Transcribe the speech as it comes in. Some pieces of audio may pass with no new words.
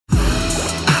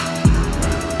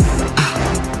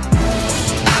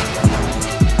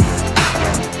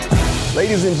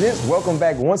Ladies and gents, welcome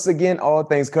back once again, All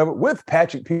Things Covered with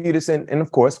Patrick Peterson and,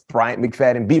 of course, Bryant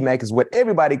McFadden. BMac is what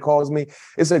everybody calls me.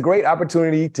 It's a great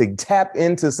opportunity to tap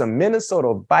into some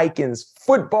Minnesota Vikings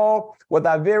football with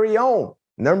our very own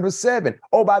number 7.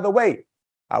 Oh, by the way,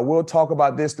 I will talk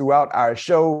about this throughout our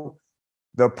show.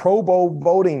 The Pro Bowl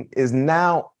voting is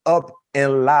now up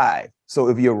and live. So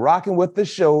if you're rocking with the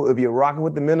show, if you're rocking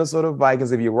with the Minnesota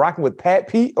Vikings, if you're rocking with Pat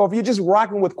Pete, or if you're just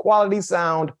rocking with quality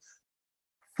sound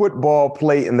football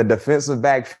play in the defensive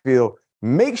backfield,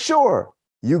 make sure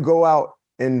you go out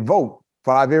and vote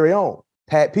for our very own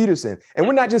Pat Peterson. And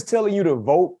we're not just telling you to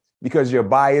vote because you're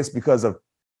biased because of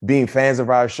being fans of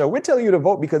our show. We're telling you to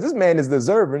vote because this man is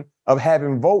deserving of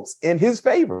having votes in his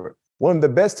favor. One of the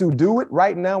best to do it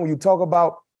right now when you talk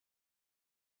about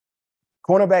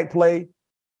cornerback play,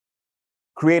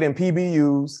 creating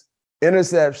PBUs,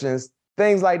 interceptions,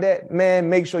 things like that, man,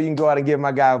 make sure you can go out and give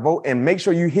my guy a vote, and make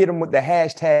sure you hit him with the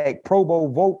hashtag Pro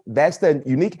Bowl vote. That's the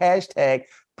unique hashtag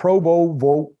Pro Bowl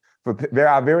vote for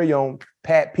our very own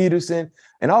Pat Peterson.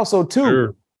 And also,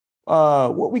 too,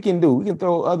 what we can do, we can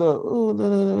throw other,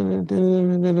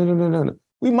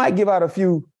 we might give out a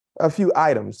few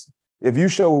items if you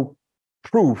show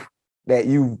proof that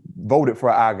you voted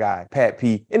for our guy, Pat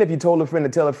P. And if you told a friend to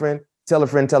tell a friend, tell a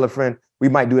friend, tell a friend, we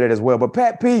might do that as well. But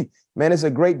Pat P, man, it's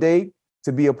a great day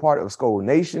to be a part of Skull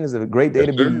Nation. It's a great day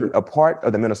to be a part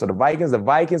of the Minnesota Vikings. The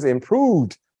Vikings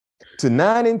improved to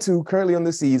 9-2 currently on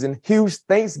the season. Huge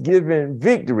Thanksgiving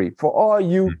victory for all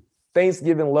you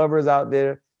Thanksgiving lovers out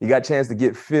there. You got a chance to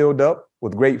get filled up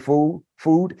with great food,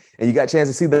 and you got a chance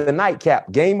to see the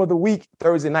nightcap game of the week,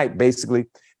 Thursday night, basically.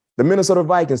 The Minnesota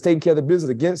Vikings taking care of the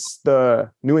business against the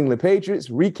New England Patriots.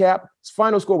 Recap, his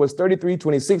final score was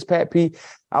 33-26, Pat P.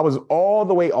 I was all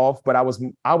the way off, but I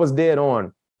was dead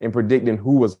on in predicting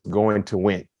who was going to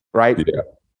win, right? Yeah.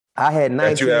 I had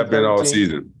 19. That you have been all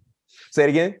season. Say it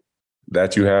again?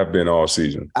 That you have been all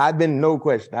season. I've been, no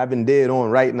question. I've been dead on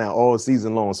right now all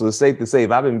season long. So it's safe to say if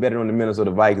I've been betting on the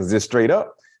Minnesota Vikings just straight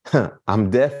up,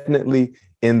 I'm definitely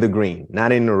in the green,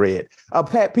 not in the red.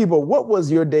 Pat, people, what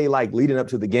was your day like leading up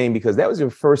to the game? Because that was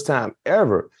your first time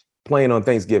ever playing on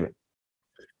Thanksgiving.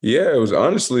 Yeah, it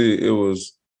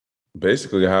was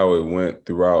basically how it went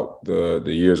throughout the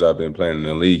years I've been playing in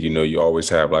the league. You know, you always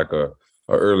have like a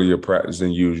earlier practice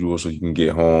than usual so you can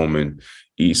get home and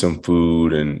eat some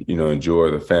food and, you know,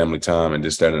 enjoy the family time and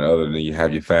this, that, and the other. Then you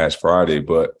have your Fast Friday.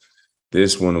 But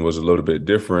this one was a little bit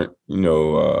different. You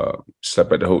know,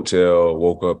 slept at the hotel,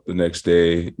 woke up the next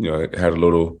day, you know, had a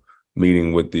little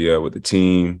meeting with the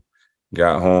team,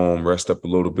 got home, rest up a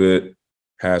little bit,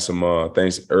 had some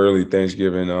early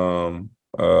Thanksgiving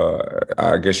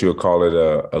I guess you would call it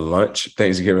a lunch,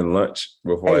 Thanksgiving lunch.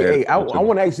 Before I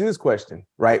want to ask you this question,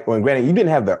 right? Well, granted, you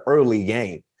didn't have the early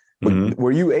game, but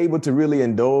were you able to really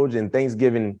indulge in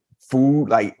Thanksgiving food,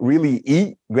 like really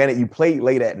eat? Granted, you played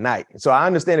late at night. So I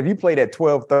understand if you played at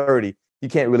 12:30, you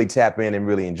can't really tap in and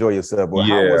really enjoy yourself. But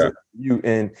how was it for you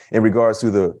in regards to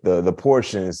the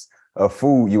portions of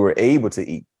food you were able to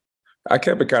eat? I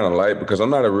kept it kind of light because I'm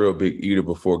not a real big eater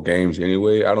before games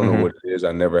anyway. I don't know what it is.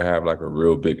 I never have like a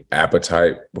real big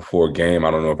appetite before a game. I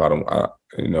don't know if I don't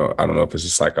know if it's a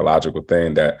psychological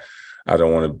thing that I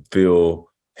don't want to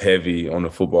feel heavy on the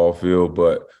football field.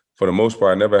 But for the most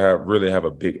part, I never really have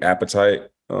a big appetite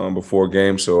before a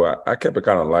game. So I kept it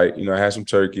kind of light. You know, I had some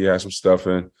turkey, had some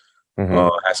stuffing,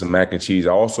 had some mac and cheese.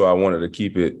 Also, I wanted to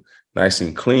keep it nice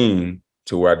and clean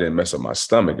to where I didn't mess up my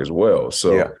stomach as well.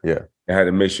 So I had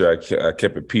to make sure I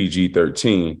kept it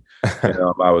PG-13. And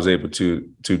I was able to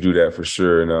do that for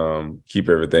sure and keep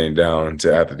everything down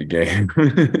until after the game.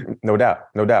 No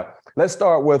doubt. Let's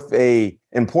start with a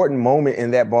important moment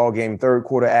in that ball game, third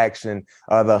quarter action,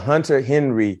 the Hunter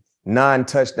Henry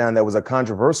non-touchdown that was a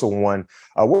controversial one.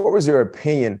 What was your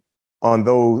opinion on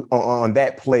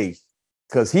that play?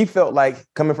 Because he felt like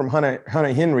coming from Hunter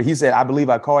Henry, he said, I believe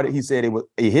I caught it. He said it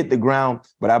hit the ground,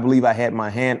 but I believe I had my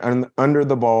hand under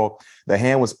the ball. The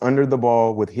hand was under the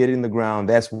ball with hitting the ground.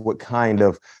 That's what kind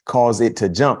of caused it to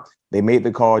jump. They made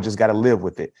the call, just got to live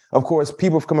with it. Of course,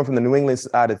 people coming from the New England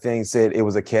side of things said it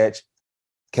was a catch,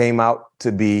 came out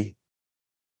to be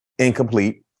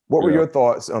incomplete. What were your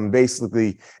thoughts on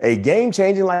basically a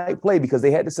game-changing like play because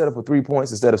they had to settle for 3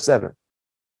 points instead of 7?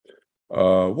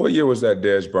 What year was that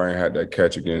Dez Bryant had that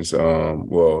catch against,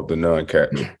 the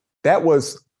non-catch?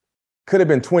 That could have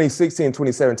been 2016,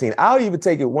 2017. I'll even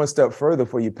take it one step further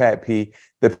for you, Pat P.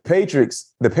 The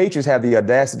Patriots have the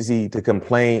audacity to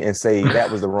complain and say that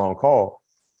was the wrong call.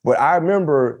 But I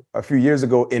remember a few years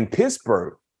ago in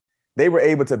Pittsburgh, they were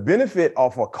able to benefit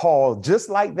off a call just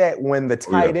like that when the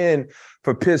tight end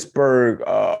for Pittsburgh,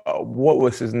 what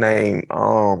was his name?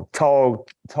 Tall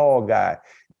guy,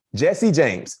 Jesse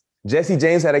James. Jesse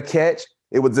James had a catch.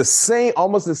 It was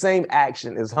almost the same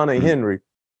action as Hunter Henry.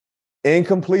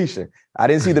 Incompletion. I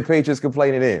didn't see the Patriots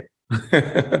complaining then.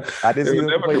 I didn't see them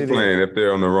never complain if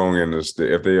they're on the wrong end of the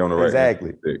stick, if they're on the right end of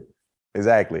the stick.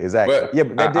 Exactly. But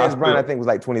that Dez Bryant, I think, was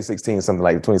like 2016, something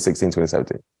like 2016,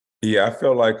 2017. Yeah, I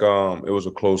felt like it was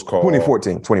a close call.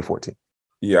 2014.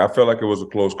 Yeah, I felt like it was a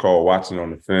close call watching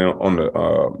on the film, on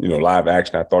the live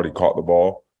action. I thought he caught the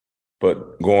ball.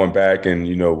 But going back and,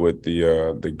 with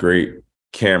the great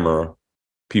camera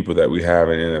people that we have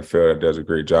in NFL that does a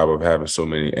great job of having so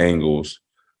many angles,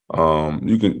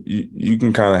 you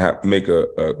can kind of make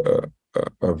a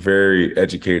very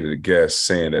educated guess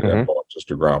saying that that ball touched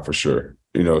the ground for sure.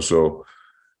 So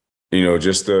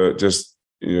just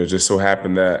so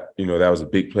happened that that was a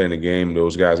big play in the game.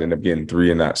 Those guys ended up getting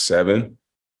 3 and not 7.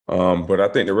 But I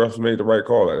think the refs made the right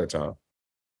call at that time.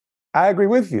 I agree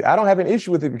with you. I don't have an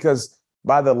issue with it because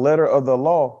by the letter of the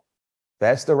law,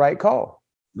 that's the right call.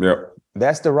 Yep.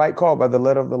 That's the right call by the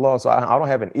letter of the law. So I don't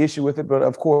have an issue with it. But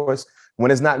of course,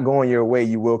 when it's not going your way,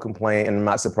 you will complain. And I'm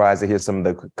not surprised to hear some of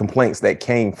the complaints that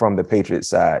came from the Patriots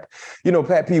side.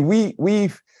 Pat P,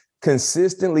 we've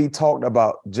consistently talked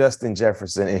about Justin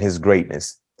Jefferson and his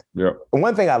greatness. Yep. And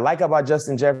one thing I like about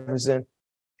Justin Jefferson,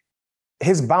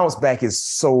 his bounce back is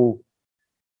so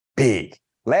big.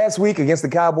 Last week against the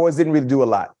Cowboys, didn't really do a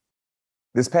lot.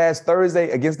 This past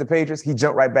Thursday against the Patriots, he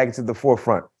jumped right back into the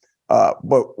forefront.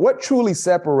 But what truly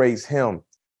separates him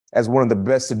as one of the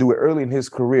best to do it early in his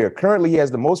career? Currently, he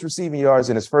has the most receiving yards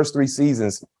in his first 3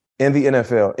 seasons in the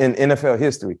NFL, in NFL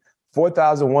history,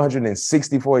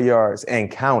 4,164 yards and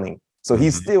counting. So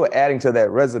he's still adding to that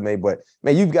resume. But,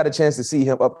 man, you've got a chance to see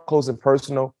him up close and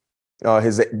personal,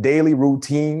 his daily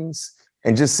routines,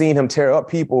 and just seeing him tear up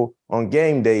people on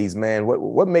game days, man.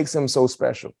 What makes him so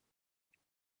special?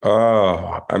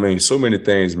 So many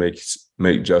things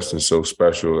make Justin so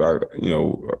special.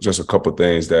 Just a couple of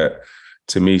things that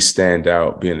to me stand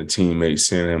out being a teammate,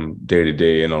 seeing him day to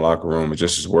day in the locker room, and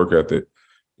just his work ethic,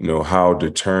 how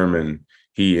determined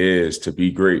he is to be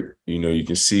great. You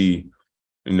can see,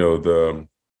 the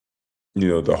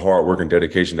hard work and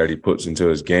dedication that he puts into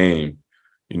his game,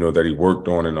 that he worked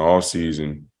on in the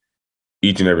offseason.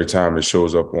 Each and every time it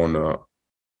shows up on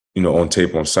on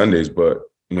tape on Sundays, but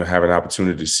have an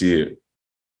opportunity to see it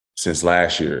since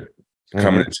last year.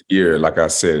 Coming into the year, like I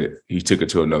said, he took it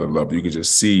to another level. You can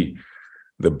just see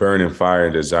the burning fire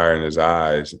and desire in his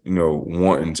eyes,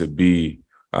 wanting to be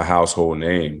a household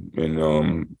name.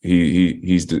 And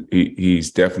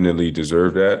he's definitely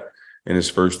deserved that in his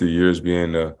first 3 years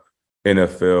being the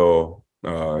NFL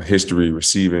history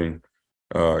receiving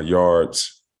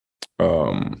yards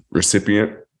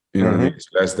recipient. What I mean?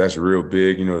 So that's real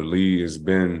big. The league has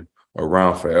been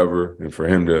around forever, and for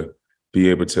him to be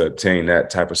able to obtain that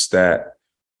type of stat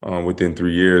within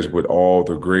 3 years with all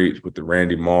the greats, with the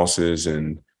Randy Mosses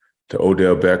and the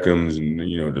Odell Beckhams, and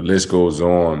the list goes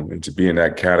on, and to be in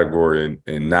that category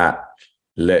and not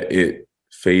let it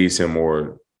phase him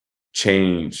or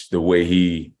change the way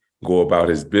he go about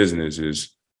his business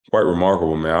is quite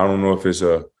remarkable, man. I don't know if it's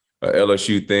a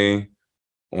LSU thing,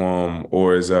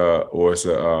 or it's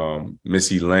a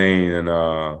Missy Lane and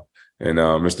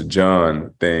Mr.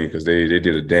 John thing, because they did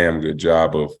a damn good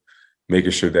job of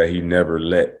making sure that he never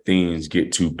let things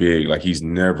get too big. Like he's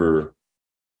never,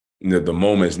 the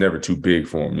moment's never too big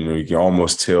for him. You can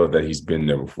almost tell that he's been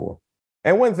there before.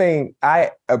 And one thing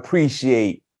I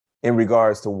appreciate in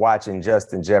regards to watching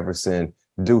Justin Jefferson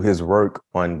do his work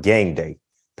on game day,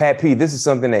 Pat P, this is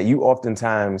something that you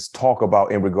oftentimes talk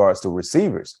about in regards to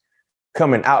receivers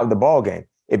coming out of the ball game.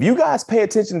 If you guys pay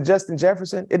attention to Justin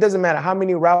Jefferson, it doesn't matter how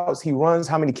many routes he runs,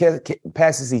 how many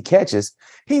passes he catches,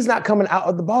 he's not coming out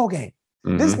of the ball game.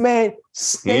 This man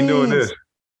stays. He ain't doing this.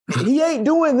 He ain't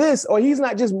doing this, or he's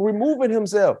not just removing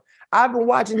himself. I've been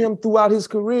watching him throughout his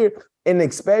career, and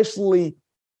especially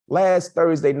last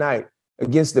Thursday night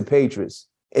against the Patriots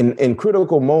in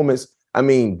critical moments. I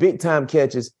mean, big time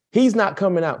catches. He's not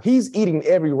coming out. He's eating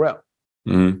every rep.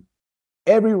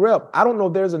 Every rep. I don't know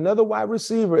if there's another wide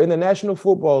receiver in the National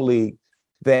Football League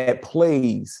that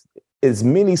plays as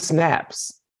many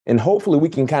snaps. And hopefully we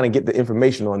can kind of get the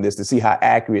information on this to see how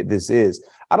accurate this is.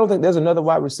 I don't think there's another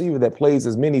wide receiver that plays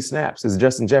as many snaps as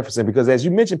Justin Jefferson, because as you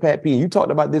mentioned, Pat P, and you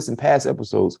talked about this in past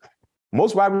episodes,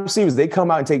 most wide receivers, they come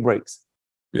out and take breaks.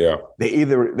 Yeah. They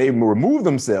remove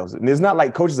themselves. And it's not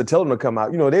like coaches are telling them to come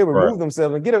out. They remove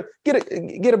themselves and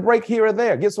get a break here or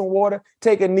there, get some water,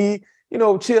 take a knee,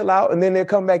 chill out, and then they'll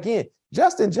come back in.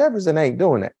 Justin Jefferson ain't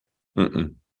doing that.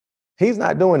 Mm-mm. He's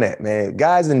not doing that, man.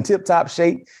 Guys in tip-top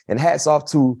shape, and hats off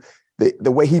to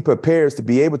the way he prepares to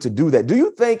be able to do that. Do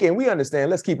you think, and we understand,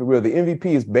 let's keep it real, the MVP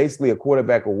is basically a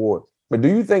quarterback award, but do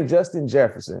you think Justin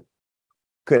Jefferson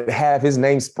could have his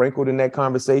name sprinkled in that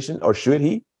conversation, or should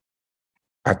he?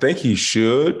 I think he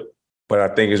should, but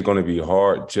I think it's going to be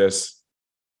hard just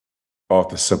off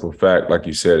the simple fact, like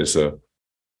you said, it's a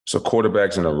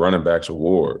quarterbacks and a running backs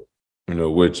award,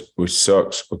 which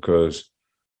sucks because,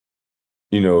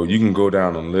 you can go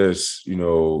down a list,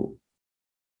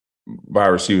 by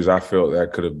receivers I felt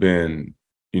that could have been,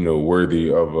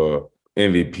 worthy of a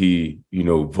MVP,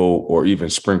 vote or even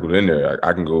sprinkled in there.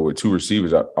 I can go with two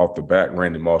receivers off the bat,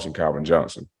 Randy Moss and Calvin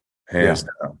Johnson, hands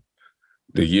down.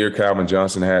 The year Calvin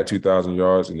Johnson had 2,000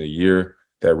 yards and the year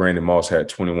that Randy Moss had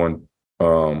 21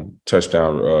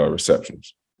 touchdown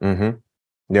receptions. Mm-hmm.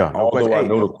 Yeah. Although I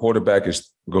know the quarterback is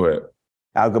 – go ahead.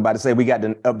 I was about to say we got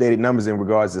the updated numbers in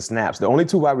regards to snaps. The only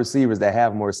two wide receivers that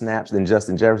have more snaps than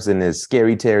Justin Jefferson is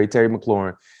Scary Terry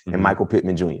McLaurin, and Michael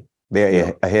Pittman Jr.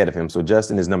 They're ahead of him. So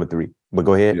Justin is number 3. But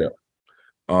go ahead. Yeah.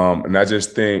 And I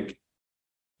just think,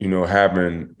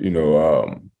 having,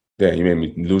 damn, you made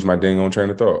me lose my dang on train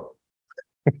of thought.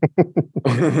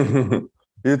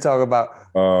 You talk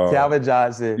about Calvin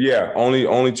Johnson. Yeah,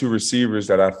 only two receivers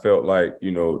that I felt like,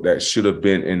 that should have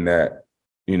been in that,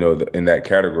 in that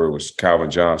category was Calvin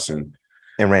Johnson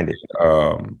and Randy.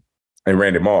 And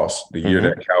Randy Moss. The year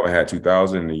that Calvin had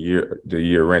 2,000, the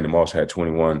year Randy Moss had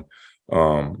 21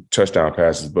 touchdown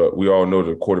passes. But we all know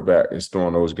the quarterback is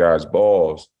throwing those guys the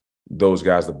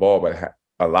ball, but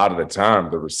a lot of the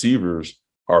time the receivers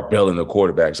are bailing the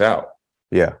quarterbacks out.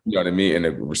 Yeah. You know what I mean? And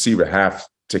the receiver have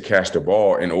to catch the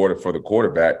ball in order for the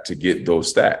quarterback to get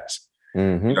those stats.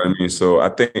 Mm-hmm. You know what I mean? So I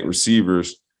think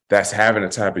receivers that's having the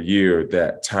type of year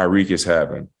that Tyreek is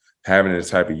having the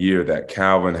type of year that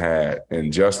Calvin had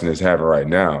and Justin is having right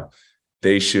now,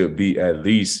 they should be at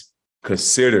least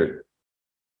considered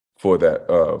for that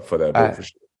vote for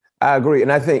sure. I agree.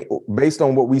 And I think based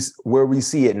on where we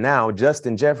see it now,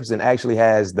 Justin Jefferson actually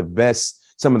has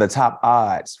some of the top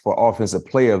odds for Offensive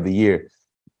Player of the Year.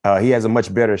 He has a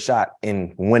much better shot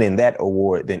in winning that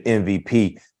award than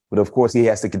MVP. But of course, he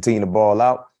has to continue to ball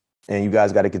out, and you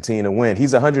guys got to continue to win.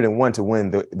 He's 101 to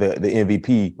win the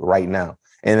MVP right now.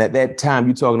 And at that time,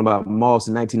 you're talking about Moss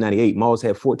in 1998. Moss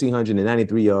had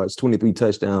 1,493 yards, 23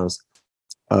 touchdowns.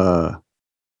 I'm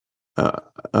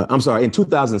sorry, in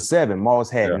 2007,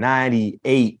 Moss had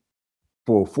 98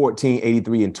 for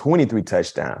 1,483 and 23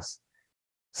 touchdowns.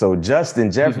 So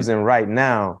Justin Jefferson right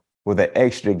now, with an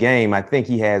extra game, I think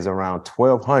he has around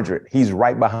 1,200. He's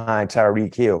right behind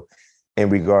Tyreek Hill in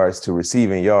regards to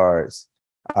receiving yards.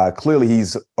 Clearly,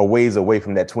 he's a ways away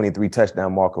from that 23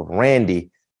 touchdown mark of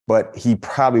Randy, but he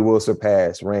probably will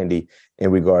surpass Randy in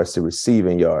regards to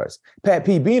receiving yards. Pat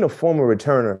P, being a former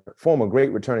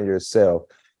great returner yourself,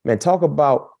 man, talk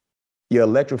about your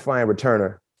electrifying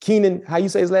returner. Keenan, how you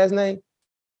say his last name?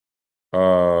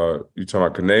 You talking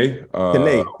about Kane?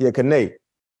 Kane, yeah, Kane.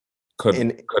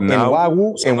 In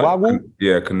Wahu?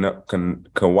 Yeah,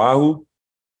 Kawahu?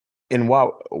 In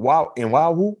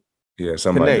Wahu? Yeah,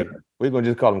 something like that. We're going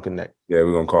to just call him Kane. Yeah,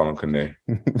 we're going to call him Kane.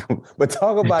 But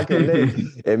talk about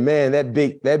Kane. And man, that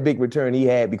big return he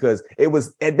had, because it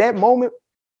was at that moment,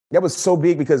 that was so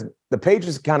big because the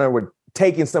Patriots kind of were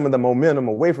taking some of the momentum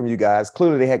away from you guys.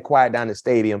 Clearly, they had quiet down the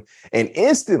stadium. And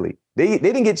instantly, they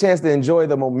didn't get a chance to enjoy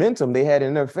the momentum they had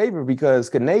in their favor because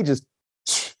Kane just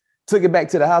took it back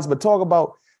to the house. But talk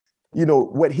about,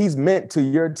 what he's meant to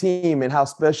your team and how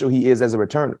special he is as a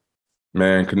returner.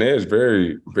 Man, Kane is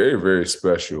very, very, very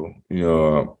special.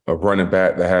 A running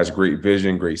back that has great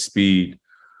vision, great speed,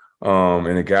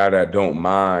 and a guy that don't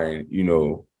mind,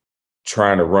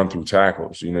 trying to run through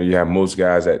tackles. You have most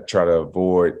guys that try to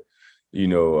avoid,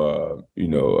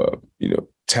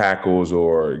 tackles,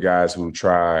 or guys who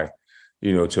try,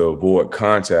 to avoid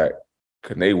contact.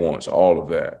 Kane wants all of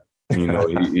that.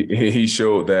 He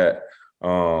showed that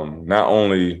not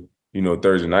only,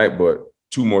 Thursday night, but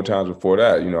 2 more times before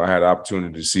that. I had the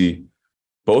opportunity to see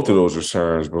both of those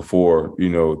returns before,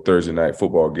 Thursday night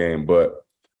football game. But,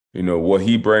 what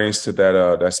he brings to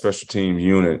that special team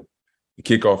unit, the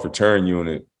kickoff return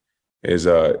unit, is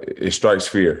it strikes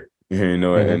fear. And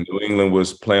New England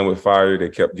was playing with fire. They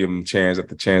kept giving him chance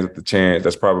after chance after chance.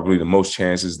 That's probably the most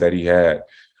chances that he had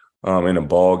in a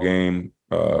ball game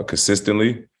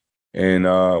consistently. And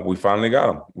we finally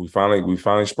got him. We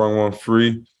finally sprung one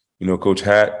free. Coach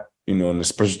Hatt, and the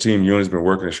special team unit has been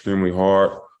working extremely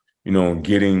hard, on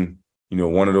getting,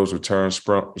 one of those returns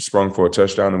sprung for a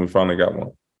touchdown, and we finally got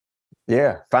one.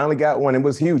 Yeah, finally got one. It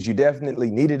was huge. You definitely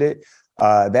needed it.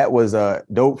 That was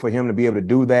dope for him to be able to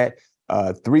do that.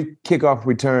 3 kickoff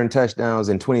return touchdowns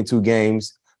in 22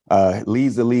 games,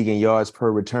 leads the league in yards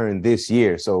per return this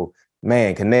year. So,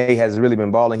 man, Kane has really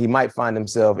been balling. He might find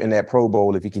himself in that Pro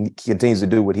Bowl if he continues to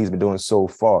do what he's been doing so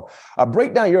far.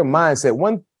 Break down your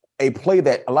mindset. A play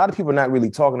that a lot of people are not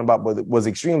really talking about, but was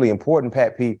extremely important,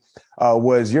 Pat P,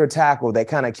 was your tackle that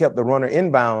kind of kept the runner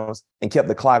inbounds and kept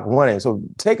the clock running. So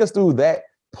take us through that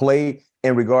play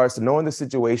in regards to knowing the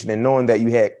situation and knowing that you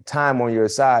had time on your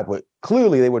side, but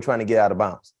clearly they were trying to get out of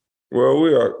bounds. Well,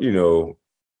 we are,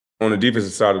 on the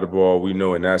defensive side of the ball, we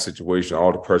know in that situation,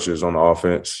 all the pressure is on the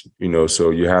offense, so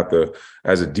you have to,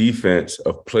 as a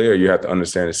defensive player, you have to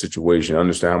understand the situation,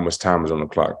 understand how much time is on the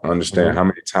clock, understand how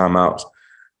many timeouts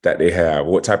that they have,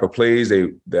 what type of plays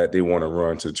that they want to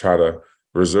run to try to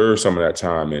reserve some of that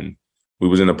time. And we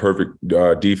was in a perfect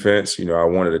defense. I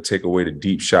wanted to take away the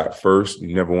deep shot first.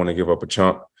 You never want to give up a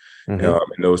chunk. In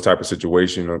those type of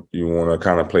situations, you want to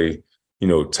kind of play,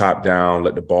 top down,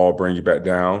 let the ball bring you back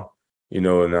down.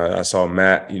 And I saw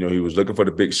Matt, he was looking for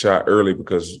the big shot early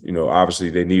because, obviously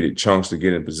they needed chunks to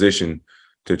get in position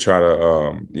to try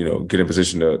to, get in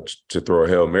position to throw a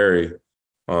Hail Mary.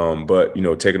 But,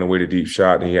 taking away the deep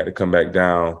shot, and he had to come back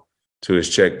down to his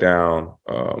check down,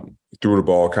 threw the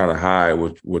ball kind of high,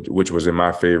 which was in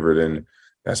my favorite. And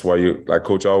that's why like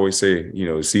Coach always say,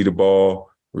 see the ball,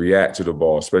 react to the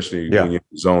ball, especially when you're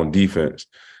in zone defense.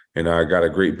 And I got a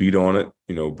great beat on it,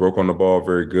 broke on the ball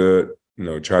very good,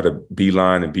 try to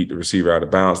beeline and beat the receiver out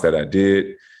of bounds. That I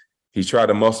did. He tried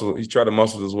to muscle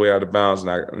his way out of bounds.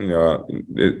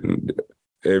 And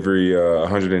every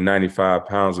 195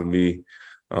 pounds of me,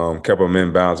 kept them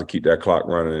in bounds to keep that clock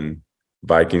running.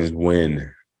 Vikings win.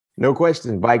 No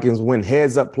question. Vikings win.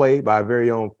 Heads up play by our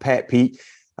very own Pat Pete.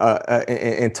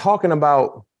 And talking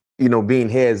about, being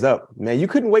heads up, man, you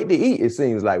couldn't wait to eat. It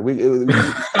seems like so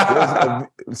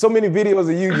many videos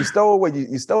of you. You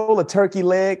stole a turkey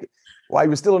leg while you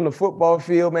were still in the football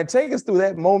field, man. Take us through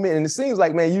that moment. And it seems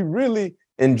like, man, you really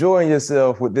enjoying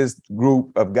yourself with this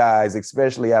group of guys,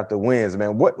 especially after wins,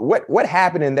 man. What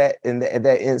happened in that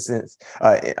instance,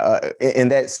 in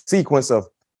that sequence of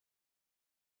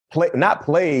not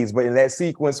plays, but in that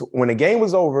sequence when the game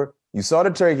was over, you saw the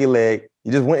turkey leg,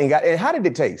 you just went and got it. How did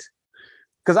it taste?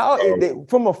 Because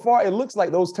from afar, it looks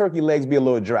like those turkey legs be a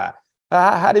little dry.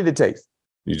 How did it taste?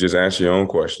 You just answered your own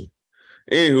question.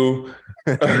 Anywho,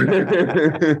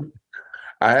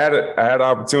 I had an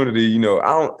opportunity.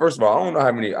 First of all, I don't know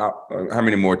how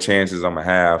many more chances I'm gonna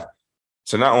have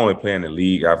to not only play in the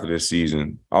league after this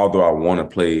season, although I want to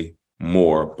play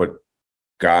more, but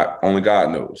only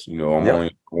God knows. I'm only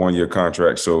a 1-year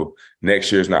contract, so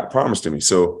next year is not promised to me.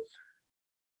 So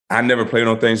I never played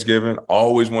on Thanksgiving.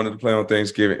 Always wanted to play on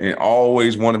Thanksgiving, and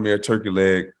always wanted me a turkey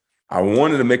leg. I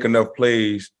wanted to make enough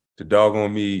plays to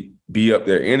doggone me be up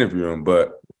there interviewing,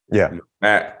 but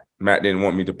Matt didn't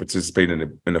want me to participate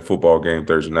in the football game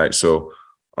Thursday night, so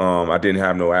I didn't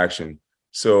have no action.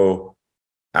 So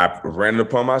I ran it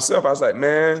upon myself. I was like,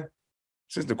 man,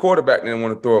 since the quarterback didn't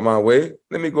want to throw it my way,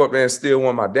 let me go up there and steal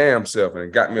one my damn self,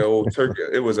 and got me an old turkey.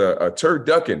 It was a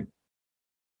turducken.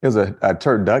 It was a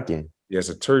turducken. Yes,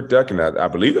 a turducken. I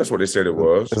believe that's what they said it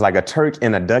was. It's like a turkey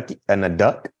and a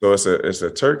duck. So it's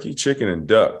a turkey, chicken, and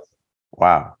duck.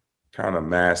 Wow. Kind of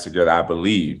mashed together, I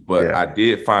believe. But I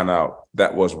did find out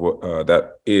that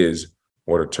is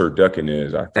what a turducken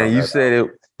is. And you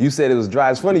said it was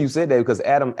dry. It's funny you said that because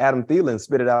Adam Thielen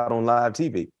spit it out on live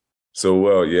TV. So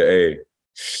well, hey.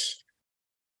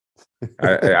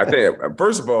 I think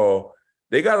first of all,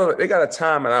 they gotta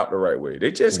time it out the right way.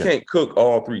 They just can't cook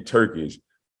all 3 turkeys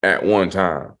at one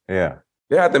time. Yeah.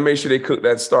 They have to make sure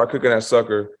they start cooking that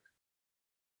sucker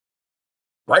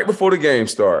right before the game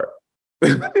start.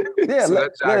 Yeah, so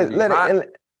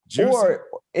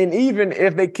and even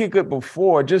if they kick it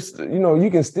before, just you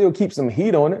can still keep some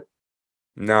heat on it.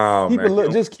 No,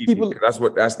 man.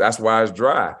 That's why it's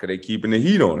dry, because they keeping the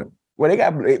heat on it. Well, they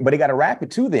got to wrap it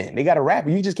too. Then they got to wrap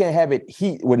it. You just can't have it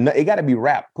heat. It got to be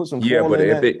wrapped. Put some foil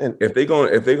in it. If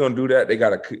they're gonna do that, they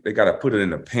gotta put it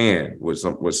in a pan with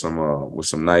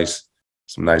some nice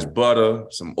butter,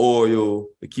 some oil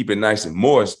to keep it nice and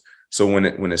moist. So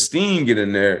when the steam get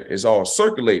in there, it's all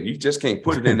circulating. You just can't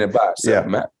put it in there by itself,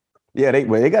 man. Yeah,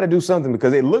 they got to do something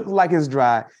because it looks like it's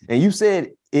dry, and you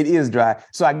said it is dry.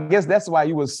 So I guess that's why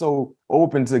you were so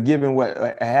open to giving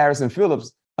what Harrison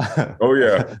Phillips. Oh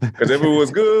yeah, because if it was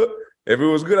good,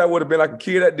 I would have been like a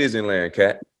kid at Disneyland,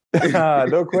 Cat.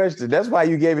 No question. That's why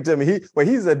you gave it to me.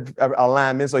 He's a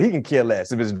lineman, so he can care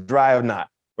less if it's dry or not.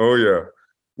 Oh yeah.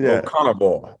 Yeah. O'Connor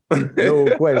ball.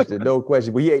 No question, no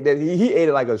question. But he ate that. He ate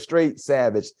it like a straight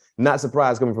savage. Not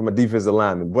surprised coming from a defensive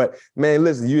lineman. But man,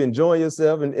 listen, you enjoy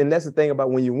yourself, and that's the thing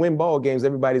about when you win ball games,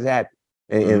 everybody's happy,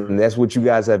 and that's what you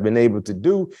guys have been able to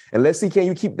do. And let's see, can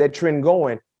you keep that trend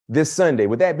going this Sunday?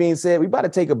 With that being said, we about to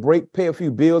take a break, pay a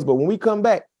few bills, but when we come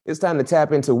back, it's time to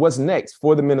tap into what's next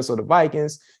for the Minnesota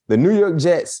Vikings. The New York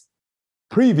Jets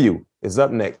preview is up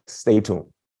next. Stay tuned.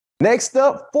 Next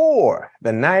up for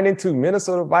the 9-2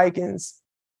 Minnesota Vikings,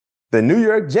 the New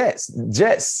York Jets.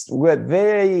 Jets, they're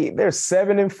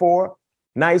 7-4.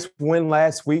 Nice win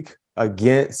last week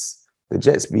against the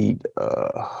Jets. Beat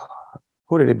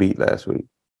who did they beat last week?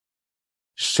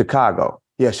 Chicago.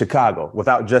 Yeah, Chicago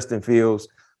without Justin Fields.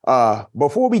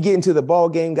 Before we get into the ball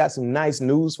game, got some nice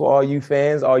news for all you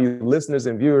fans, all you listeners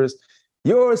and viewers.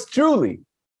 Yours truly,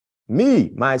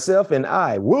 me, myself, and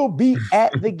I will be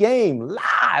at the game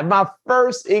live. My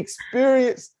first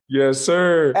experience, yes,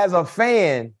 sir, as a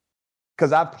fan,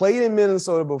 because I played in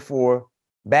Minnesota before,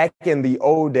 back in the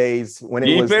old days when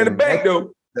it was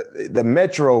the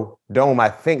Metro Dome. I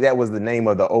think that was the name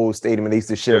of the old stadium, and they used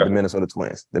to share the Minnesota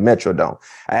Twins, the Metro Dome.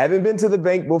 I haven't been to the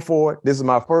bank before. This is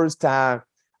my first time.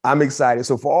 I'm excited.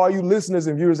 So for all you listeners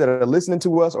and viewers that are listening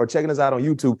to us or checking us out on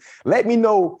YouTube, let me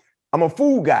know. I'm a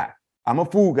food guy.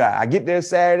 I get there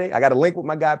Saturday. I got a link with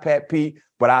my guy, Pat P.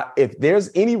 But if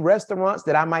there's any restaurants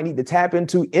that I might need to tap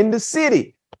into in the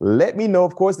city, let me know.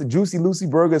 Of course, the Juicy Lucy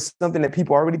Burger is something that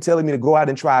people are already telling me to go out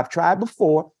and try. I've tried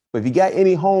before, but if you got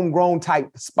any homegrown type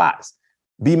spots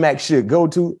BMac should go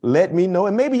to, let me know.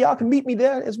 And maybe y'all can meet me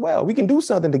there as well. We can do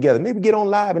something together. Maybe get on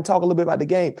live and talk a little bit about the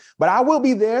game. But I will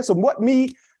be there. So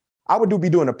I would be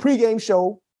doing a pregame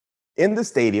show in the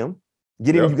stadium,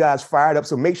 getting you guys fired up.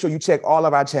 So make sure you check all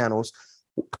of our channels.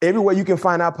 Everywhere you can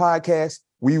find our podcast,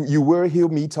 you will hear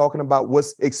me talking about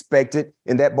what's expected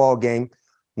in that ball game,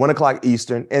 1:00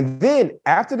 Eastern. And then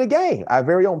after the game, our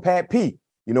very own Pat P,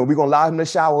 we're going to allow him to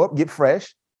shower up, get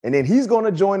fresh. And then he's going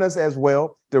to join us as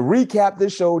well to recap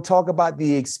the show, talk about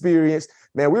the experience.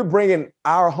 Man, we're bringing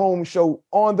our home show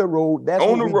on the road. That's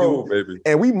on the road, baby.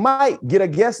 And we might get a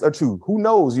guest or two. Who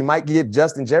knows? You might get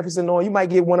Justin Jefferson on. You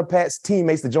might get one of Pat's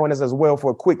teammates to join us as well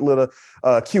for a quick little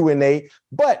Q&A.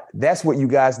 But that's what you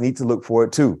guys need to look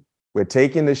forward to. We're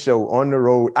taking the show on the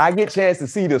road. I get a chance to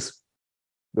see the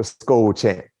Skull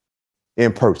Chant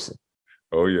in person.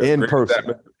 Oh, yeah. In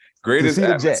person. Greatest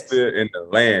atmosphere in the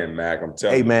land, Mac. I'm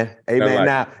telling you. Hey,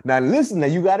 man. Now, listen. Now,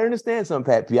 you got to understand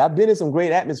something, Pat P. I've been in some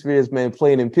great atmospheres, man,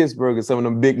 playing in Pittsburgh and some of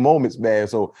them big moments, man.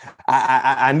 So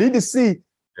I need to see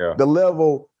the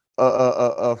level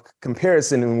of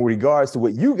comparison in regards to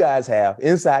what you guys have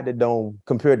inside the dome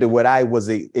compared to what I was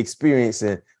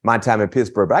experiencing my time in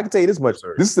Pittsburgh. But I can tell you this much: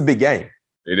 this is a big game.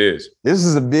 It is. This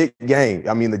is a big game.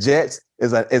 I mean, the Jets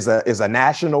is a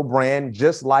national brand,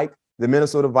 just like the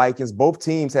Minnesota Vikings. Both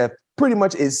teams have pretty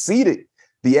much exceeded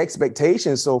the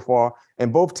expectations so far,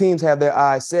 and both teams have their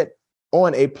eyes set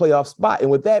on a playoff spot.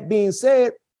 And with that being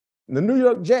said, the New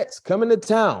York Jets coming to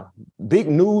town. Big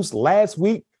news last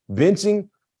week, benching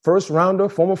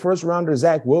former first rounder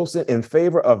Zach Wilson in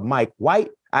favor of Mike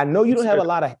White. I know you don't have a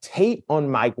lot of tape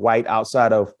on Mike White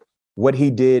outside of what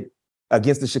he did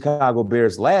against the Chicago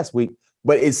Bears last week,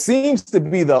 but it seems to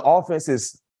be the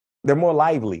offenses, they're more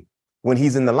lively when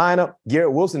he's in the lineup.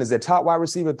 Garrett Wilson is their top wide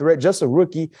receiver threat, just a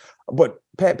rookie. But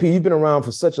Pat P, you've been around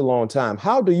for such a long time.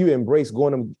 How do you embrace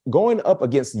going up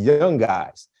against young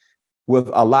guys with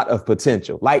a lot of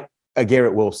potential, like a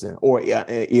Garrett Wilson or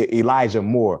Elijah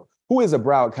Moore, who is a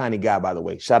Broward County guy, by the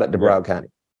way? Shout out to Broward County.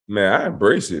 Man, I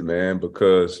embrace it, man,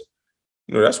 because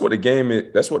that's what the game is.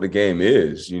 That's what the game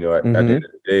is, at the end of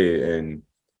the day. And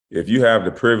if you have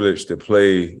the privilege to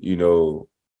play,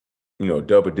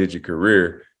 double-digit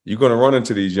career, you're gonna run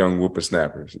into these young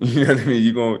whippersnappers. You know what I mean?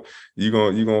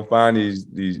 You're gonna find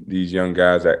these young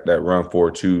guys that run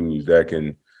 4.2s that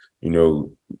can,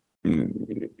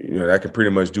 that can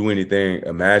pretty much do anything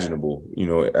imaginable,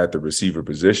 at the receiver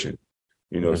position.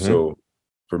 So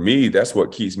for me, that's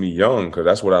what keeps me young, because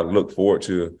that's what I look forward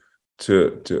to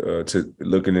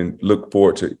look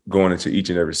forward to going into each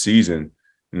and every season.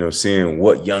 Seeing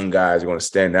what young guys are going to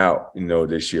stand out,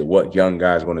 this year, what young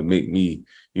guys are going to make me,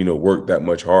 work that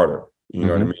much harder. You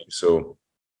know what I mean? So,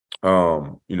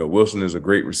 Wilson is a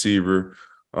great receiver.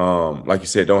 Like you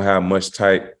said, don't have much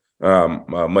tape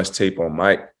on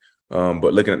Mike.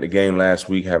 But looking at the game last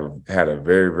week, had a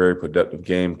very, very productive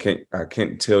game. I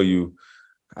can't tell you.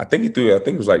 I think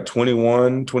it was like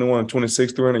 21,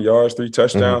 26, 300 yards, 3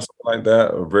 touchdowns, something like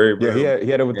that. He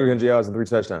had over 300 yards and 3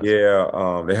 touchdowns.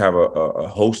 Yeah, they have a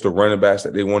host of running backs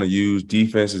that they want to use.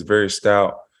 Defense is very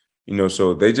stout.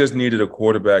 So they just needed a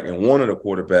quarterback and wanted a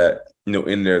quarterback,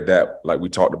 in there that, like we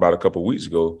talked about a couple of weeks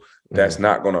ago, that's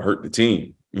not going to hurt the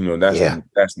team.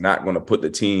 That's not going to put the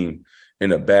team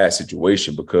in a bad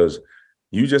situation, because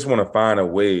you just want to find a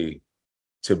way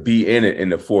to be in it in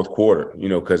the fourth quarter,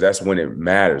 because that's when it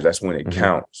matters. That's when it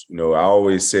counts. I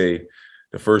always say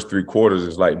the first 3 quarters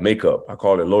is like makeup. I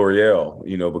call it L'Oreal,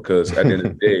 because at the end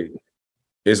of the day,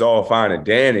 it's all fine and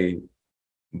dandy,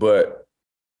 but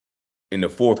in the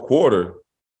fourth quarter,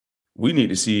 we need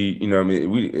to see,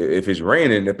 if it's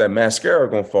raining, if that mascara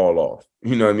gonna fall off.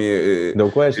 No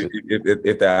question.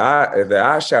 If the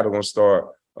eyeshadow gonna start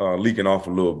leaking off a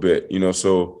little bit,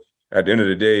 So at the end of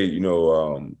the day,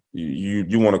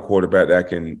 you want a quarterback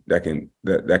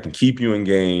that can keep you in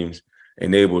games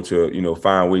and able to,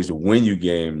 find ways to win you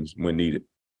games when needed,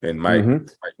 and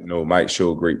might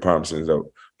show great promises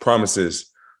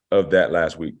of that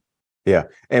last week. Yeah.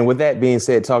 And with that being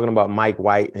said, talking about Mike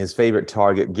White and his favorite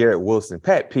target, Garrett Wilson,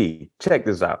 Pat P, check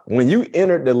this out. When you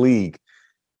entered the league,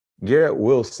 Garrett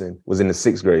Wilson was in the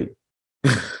 6th grade.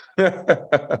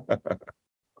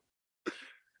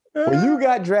 When you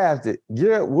got drafted,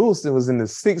 Garrett Wilson was in the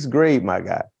 6th grade, my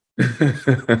guy.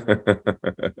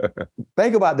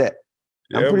 Think about that.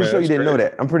 I'm pretty sure you didn't know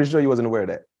that. I'm pretty sure you wasn't aware of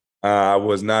that. I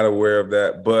was not aware of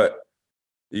that, but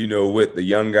with the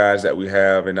young guys that we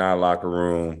have in our locker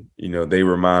room, they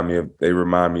remind me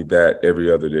that every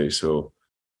other day. So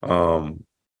I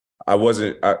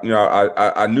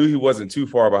knew he wasn't too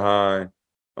far behind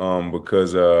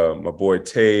because my boy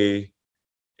Tay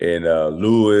and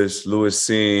Lewis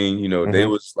Singh, they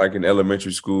was like in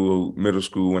elementary school, middle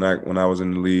school when I was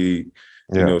in the league,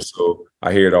 so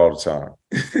I hear it all the time.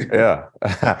 Yeah.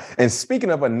 And speaking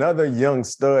of another young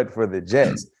stud for the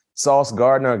Jets, Sauce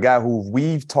Gardner, a guy who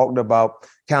we've talked about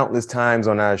countless times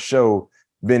on our show,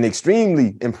 been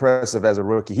extremely impressive as a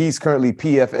rookie. He's currently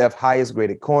PFF highest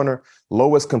graded corner,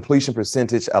 lowest completion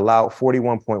percentage, allowed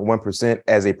 41.1%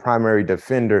 as a primary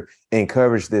defender in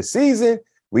coverage this season.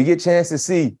 We get a chance to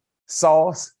see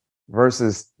Sauce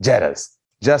versus Jettas.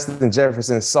 Justin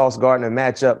Jefferson, Sauce Gardner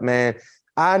matchup, man.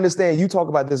 I understand you talk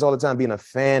about this all the time, being a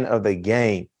fan of the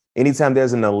game. Anytime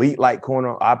there's an elite-like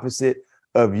corner opposite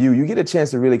of you get a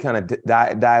chance to really kind of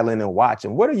dial in and watch.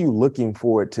 And what are you looking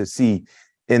forward to see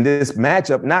in this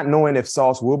matchup, not knowing if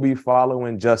Sauce will be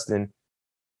following Justin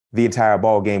the entire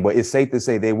ball game, but it's safe to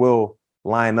say they will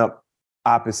line up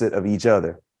opposite of each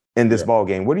other in this ball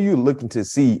game. What are you looking to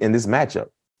see in this matchup?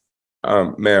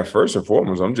 Man, first and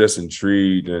foremost, I'm just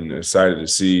intrigued and excited to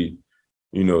see,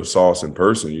 Sauce in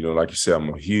person. Like you said, I'm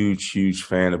a huge, huge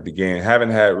fan of the game. Haven't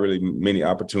had really many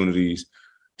opportunities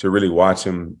to really watch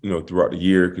him, throughout the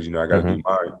year, because, I got to do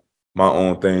my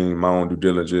own thing, my own due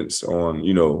diligence on,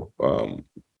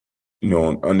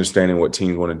 on understanding what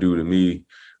teams want to do to me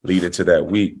leading to that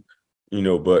week,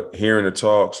 but hearing the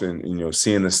talks and,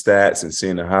 seeing the stats and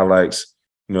seeing the highlights,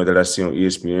 that I see on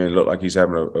ESPN, look like he's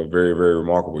having a very, very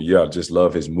remarkable year. I just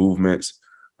love his movements.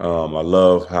 I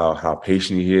love how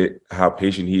patient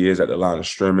he is at the line of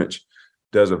scrimmage.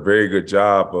 Does a very good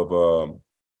job of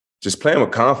just playing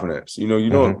with confidence. You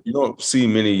don't see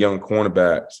many young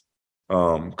cornerbacks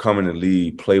come in the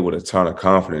league, play with a ton of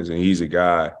confidence, and he's a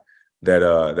guy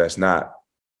that's not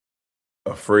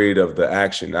afraid of the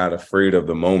action, not afraid of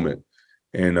the moment,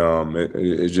 and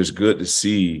it's just good to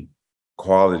see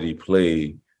quality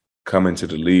play come into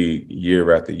the league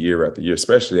year after year after year,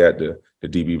 especially at the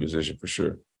DB position for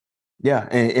sure. Yeah,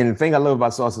 and the thing I love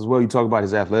about Sauce as well, you talk about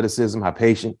his athleticism, how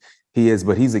patient he is,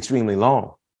 but he's extremely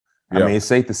long. I mean, it's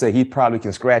safe to say he probably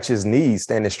can scratch his knees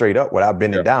standing straight up without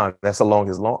bending down. That's how long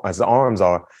as the arms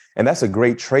are. And that's a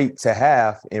great trait to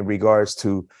have in regards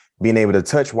to being able to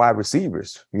touch wide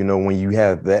receivers, when you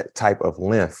have that type of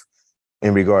length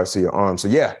in regards to your arms. So,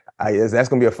 that's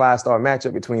going to be a 5-star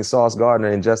matchup between Sauce Gardner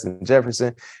and Justin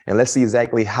Jefferson. And let's see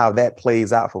exactly how that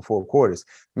plays out for 4 quarters.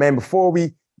 Man, before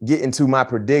we get into my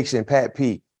prediction, Pat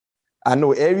P, I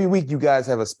know every week you guys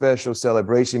have a special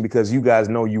celebration because you guys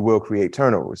know you will create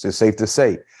turnovers. It's safe to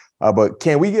say. But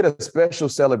can we get a special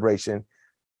celebration?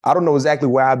 I don't know exactly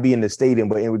where I'll be in the stadium,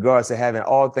 but in regards to having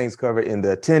all things covered in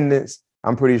the attendance,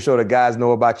 I'm pretty sure the guys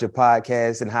know about your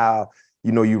podcast and how,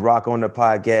 you rock on the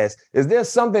podcast. Is there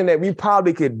something that we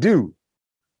probably could do?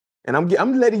 And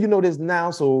I'm letting you know this now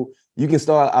so you can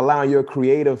start allowing your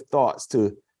creative thoughts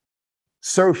to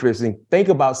surface and think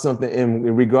about something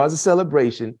in regards to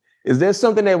celebration. Is there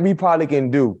something that we probably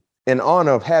can do in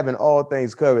honor of having all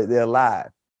things covered? They're live,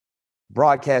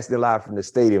 broadcasted live from the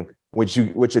stadium, with your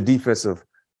defensive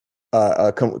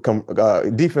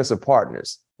defensive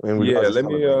partners. Let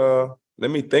let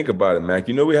me think about it, Mac.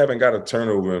 We haven't got a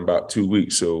turnover in about 2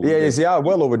 weeks, so y'all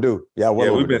well overdue.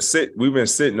 Overdue. We've been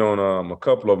sitting on a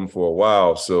couple of them for a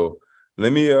while. So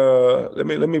let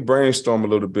me brainstorm a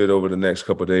little bit over the next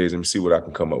couple of days and see what I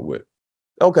can come up with.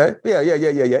 Okay. Yeah.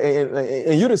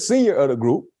 And you're the senior of the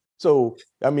group. So,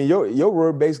 I mean, your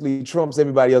word basically trumps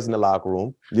everybody else in the locker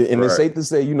room. And It's safe to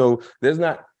say, there's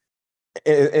not,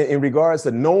 in regards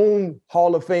to known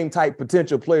Hall of Fame type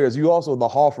potential players, you also the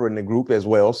Hoffer in the group as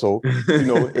well. So,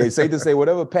 it's safe to say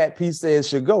whatever Pat P says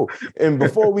should go. And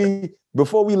before we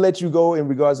let you go in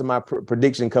regards to my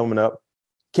prediction coming up,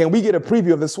 can we get a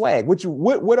preview of the swag?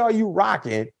 What are you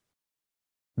rocking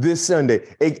this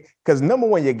Sunday? Because number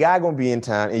one, your guy going to be in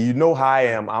town, and you know how I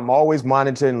am. I'm always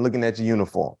monitoring and looking at your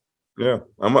uniform. Yeah,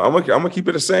 I'm gonna keep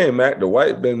it the same, Mac. The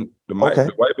white been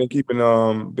keeping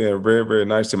being very, very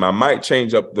nice to me. I might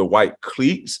change up the white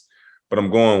cleats, but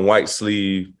I'm going white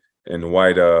sleeve and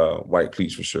white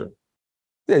cleats for sure.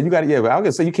 Yeah, you got it. Yeah, but I was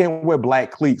gonna say you can't wear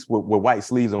black cleats with white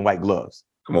sleeves and white gloves.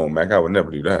 Come on, Mac. I would never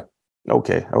do that.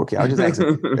 Okay. I was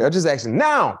just asking.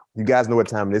 Now you guys know what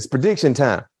time it is. Prediction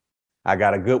time. I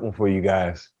got a good one for you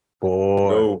guys. Boy.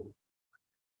 No.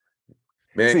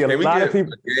 Man, see, can we get of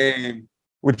people, a game?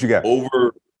 What you got?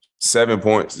 Over 7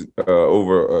 points,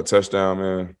 over a touchdown,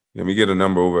 man. Let me get a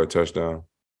number over a touchdown.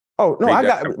 Oh, no, I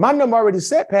got my number already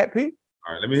set, Pat P.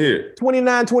 All right, let me hear it.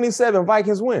 29-27,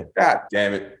 Vikings win. God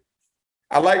damn it.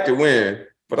 I like to win,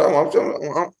 but I'm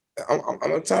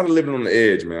tired of living on the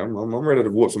edge, man. I'm ready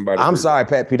to whoop somebody. I'm sorry,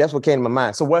 Pat P. That's what came to my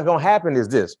mind. So what's going to happen is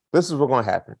this. This is what's going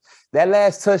to happen. That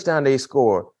last touchdown they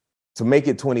scored to make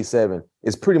it 27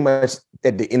 is pretty much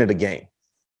at the end of the game.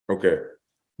 Okay.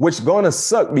 Which going to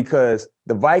suck because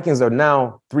the Vikings are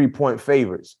now 3-point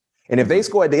favorites. And if they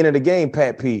score at the end of the game,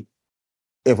 Pat P.,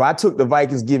 if I took the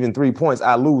Vikings giving 3 points,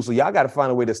 I lose. So y'all got to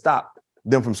find a way to stop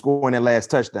them from scoring that last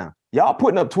touchdown. Y'all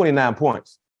putting up 29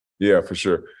 points. Yeah, for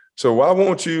sure. So why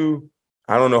won't you –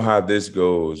 I don't know how this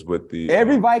goes with the –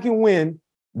 Every Viking win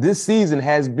this season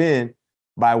has been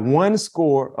by one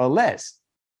score or less.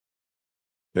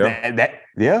 Yeah.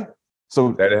 Yeah.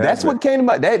 So that's what came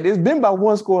about. That it's been by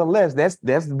one score or less.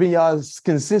 That's been y'all's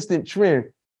consistent trend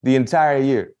the entire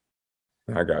year.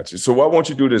 I got you. So why won't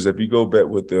you do this? If you go bet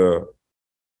with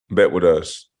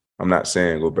us, I'm not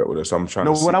saying go bet with us. I'm trying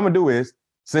to see. What I'm gonna do is,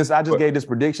 since I just gave this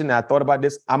prediction and I thought about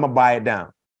this, I'm gonna buy it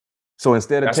down. So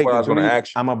instead of taking 3,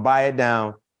 I'm gonna buy it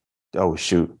down. Oh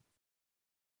shoot.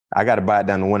 I gotta buy it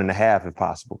down to 1.5 if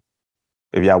possible.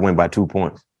 If y'all win by 2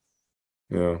 points.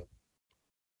 Yeah.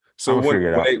 So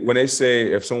when they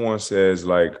say, if someone says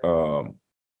like, I'm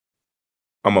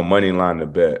a money line to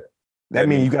bet, that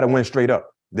means you got to win straight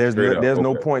up. There's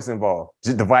no points involved.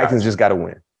 The Vikings just got to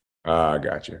win. I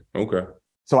got you. Okay.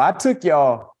 So I took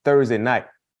y'all Thursday night.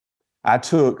 I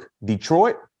took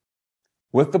Detroit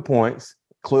with the points.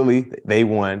 Clearly, they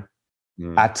won.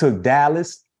 I took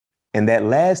Dallas, and that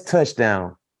last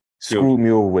touchdown screwed me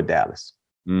over with Dallas.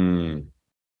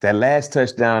 That last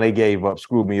touchdown they gave up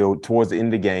screwed me over towards the end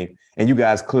of the game, and you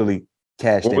guys clearly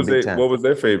cashed in big time. What was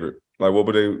their favorite? Like, what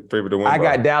were they favorite to win by? I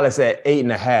got Dallas at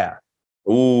 8.5.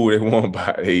 Ooh, they won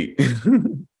by 8.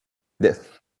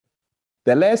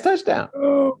 That last touchdown.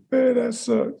 Oh, man, that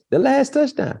sucks. The last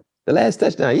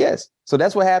touchdown, yes. So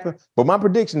that's what happened. But my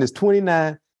prediction is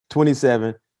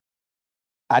 29-27.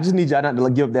 I just need y'all not to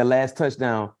give up that last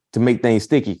touchdown to make things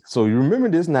sticky. So you remember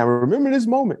this now. Remember this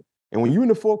moment. And when you're in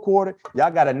the fourth quarter,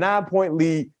 y'all got a 9-point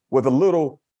lead with a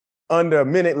little under a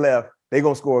minute left. They're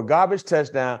going to score a garbage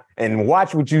touchdown and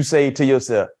watch what you say to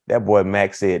yourself. That boy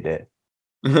Mac said that.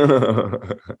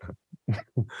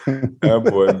 That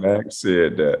boy Mac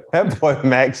said that. That boy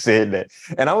Mac said that.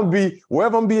 And I'm going to be,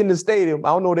 wherever I'm be in the stadium, I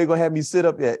don't know they're going to have me sit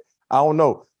up yet. I don't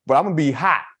know. But I'm going to be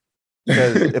hot.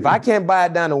 Because if I can't buy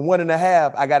it down to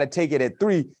 1.5, I got to take it at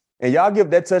 3. And y'all give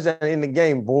that touchdown in the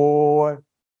game, boy.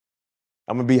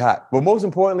 I'm going to be hot. But most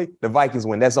importantly, the Vikings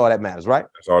win. That's all that matters, right?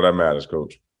 That's all that matters,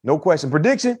 Coach. No question.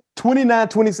 Prediction,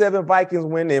 29-27 Vikings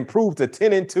win to improve to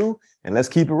 10-2, and let's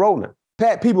keep it rolling.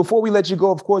 Pat P, before we let you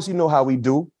go, of course, you know how we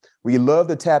do. We love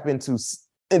to tap into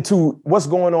what's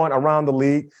going on around the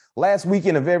league. Last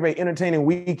weekend, a very, very entertaining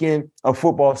weekend of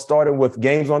football started with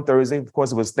games on Thursday. Of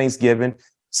course, it was Thanksgiving.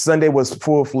 Sunday was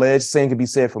full-fledged. Same could be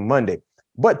said for Monday.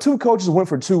 But 2 coaches went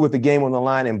for 2 with the game on the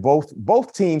line, and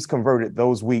both teams converted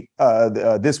this week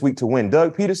to win.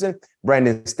 Doug Peterson,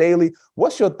 Brandon Staley.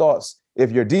 What's your thoughts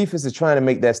if your defense is trying to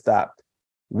make that stop?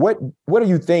 What are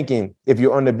you thinking if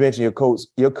you're on the bench and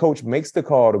your coach makes the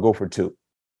call to go for 2?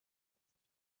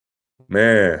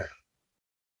 Man,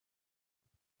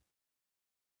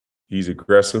 he's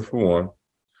aggressive for one,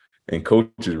 and coach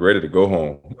is ready to go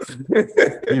home.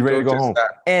 He's ready to go home.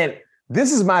 And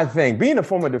This is my thing. Being a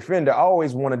former defender, I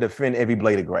always want to defend every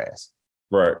blade of grass.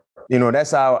 Right. You know,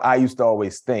 that's how I used to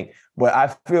always think. But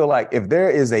I feel like if there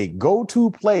is a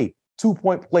go-to play,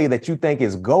 2-point play that you think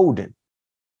is golden,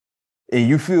 and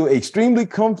you feel extremely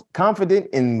confident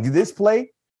in this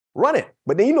play, run it.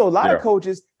 But then, you know, a lot of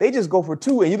coaches, they just go for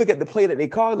 2, and you look at the play that they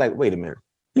call, like, wait a minute,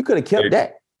 you could have kept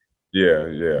that.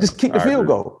 Yeah. Just kick the field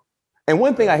goal. And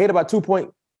one thing I hate about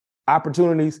 2-point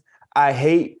opportunities, I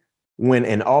hate when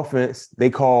an offense, they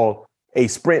call a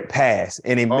sprint pass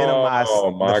and they minimize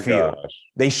the field. Gosh.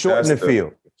 They shorten the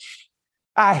field.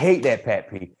 I hate that, Pat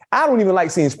P. I don't even like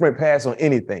seeing sprint pass on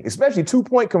anything, especially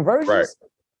 2-point conversions. Right.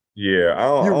 Yeah,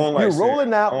 I don't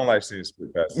like seeing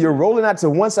sprint pass. You're rolling out to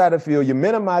one side of the field. You're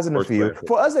minimizing the field.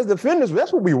 For us as defenders,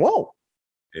 that's what we want.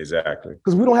 Exactly.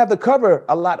 Because we don't have to cover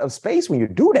a lot of space when you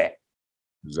do that.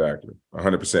 Exactly.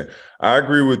 100%. I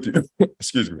agree with you.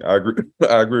 Excuse me. I agree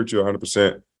with you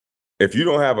 100%. If you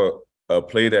don't have a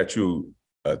play that you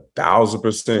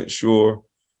 1,000% sure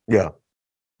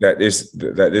that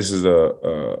this is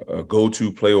a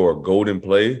go-to play or a golden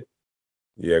play,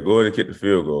 yeah, go ahead and kick the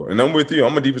field goal. And I'm with you.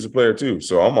 I'm a defensive player too,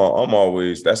 so I'm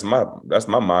always that's my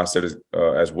mindset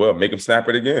as well. Make them snap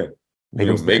it again. Make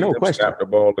them snap the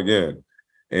ball again.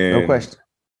 And no question.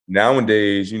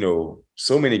 Nowadays, you know,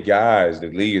 so many guys,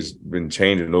 the league has been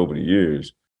changing over the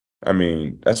years. I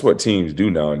mean, that's what teams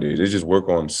do nowadays. They just work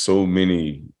on so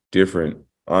many different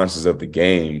nuances of the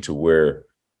game to where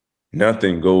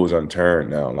nothing goes unturned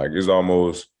now. Like, it's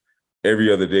almost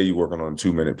every other day you're working on a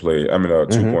 2-minute play. I mean, a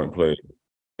 2-point play.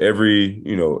 Every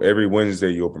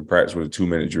Wednesday you open practice with a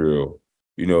 2-minute drill.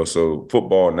 You know, so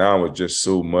football now is just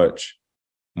so much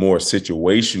more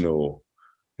situational.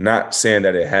 Not saying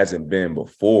that it hasn't been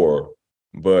before,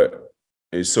 but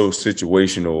it's so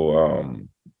situational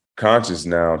conscious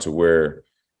now to where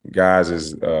guys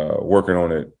is working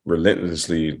on it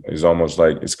relentlessly. It's almost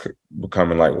like it's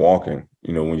becoming like walking.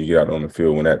 You know, when you get out on the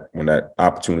field, when that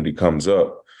opportunity comes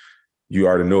up, you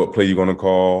already know what play you're going to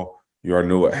call. You already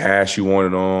know what hash you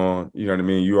want it on. You know what I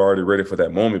mean? You're already ready for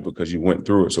that moment because you went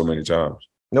through it so many times.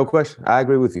 No question. I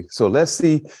agree with you. So let's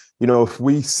see, you know, if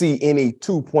we see any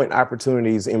 2-point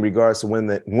opportunities in regards to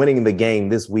winning the game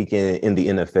this weekend in the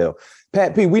NFL.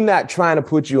 Pat P, we're not trying to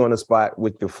put you on the spot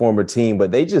with your former team,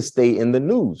 but they just stay in the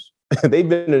news. They've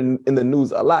been in the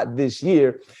news a lot this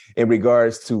year in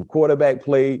regards to quarterback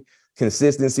play,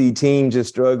 consistency, team just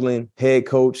struggling, head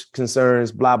coach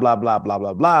concerns, blah, blah, blah, blah,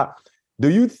 blah, blah. Do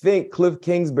you think Cliff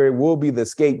Kingsbury will be the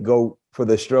scapegoat for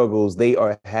the struggles they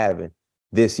are having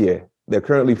this year? They're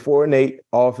currently 4-8,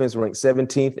 offense ranked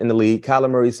 17th in the league. Kyler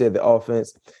Murray said the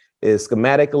offense is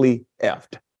schematically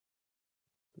effed.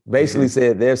 Basically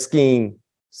said their scheme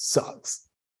sucks.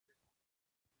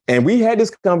 And we had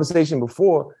this conversation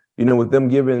before, you know, with them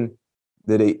giving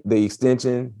the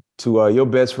extension to your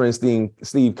best friend,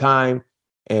 Steve Keim,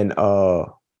 and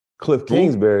Cliff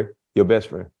Kingsbury, your best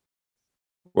friend.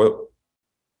 Well,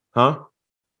 huh?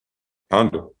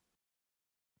 Honda.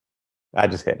 I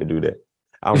just had to do that.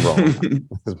 I'm wrong. This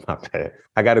is my bad.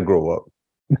 I got to grow up.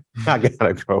 I got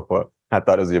to grow up. I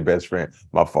thought it was your best friend.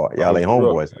 My fault. Y'all ain't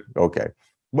homeboys. Okay.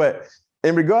 But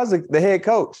in regards to the head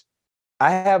coach, I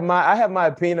have my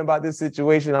opinion about this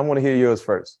situation. I want to hear yours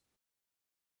first.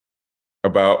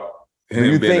 About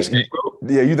him being a scapegoat?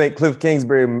 Yeah, you think Cliff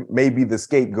Kingsbury may be the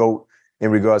scapegoat in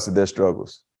regards to their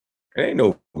struggles? It ain't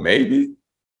no maybe.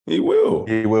 He will.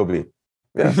 He will be.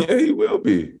 Yeah, yeah, he will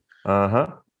be. Uh-huh.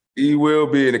 He will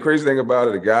be. And the crazy thing about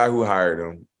it, the guy who hired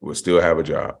him will still have a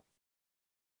job.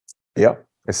 Yep.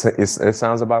 It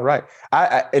sounds about right.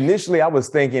 I initially was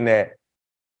thinking that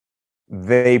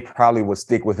they probably would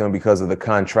stick with him because of the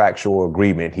contractual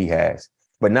agreement he has.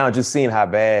 But now just seeing how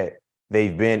bad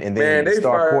they've been, and then they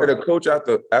fired a coach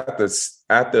after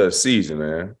a season,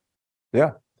 man.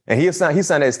 Yeah, and he signed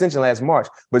that extension last March.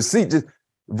 But see, just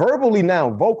vocally,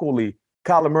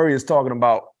 Kyler Murray is talking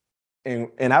about, and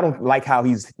I don't like how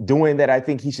he's doing that. I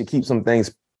think he should keep some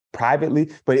things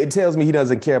privately, but it tells me he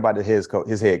doesn't care about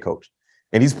his head coach.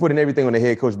 And he's putting everything on the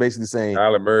head coach, basically saying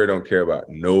Kyler Murray don't care about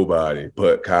nobody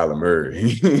but Kyler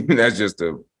Murray. That's just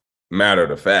a matter of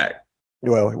the fact.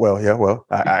 Well,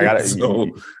 I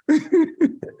gotta.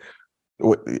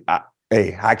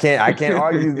 I can't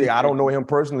argue. I don't know him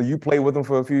personally. You played with him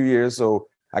for a few years, so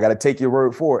I got to take your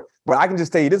word for it. But I can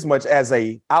just tell you this much: as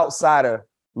a outsider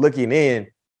looking in,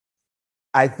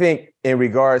 I think in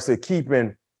regards to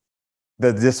keeping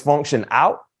the dysfunction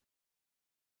out,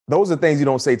 those are things you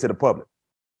don't say to the public.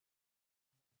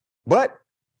 But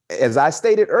as I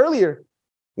stated earlier,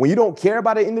 when you don't care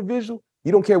about an individual,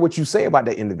 you don't care what you say about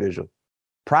that individual,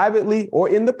 privately or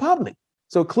in the public.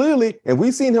 So clearly, and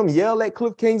we've seen him yell at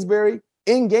Cliff Kingsbury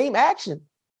in-game action,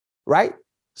 right?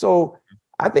 So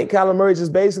I think Kyler Murray is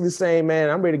just basically saying, man,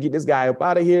 I'm ready to get this guy up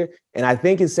out of here. And I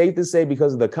think it's safe to say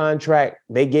because of the contract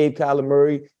they gave Kyler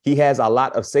Murray, he has a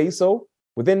lot of say-so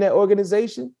within that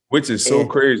organization. Which is so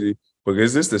crazy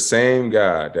because this the same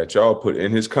guy that y'all put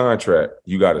in his contract,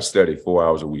 you got to study 4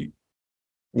 hours a week.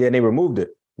 Yeah, and they removed it,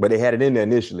 but they had it in there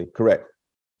initially, correct.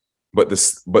 But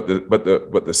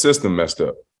the system messed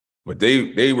up. But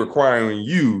they requiring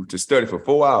you to study for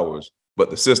 4 hours, but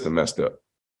the system messed up.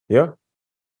 Yeah.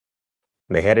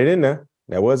 They had it in there.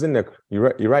 That was in there.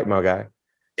 You're right, my guy.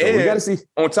 So and we got to see.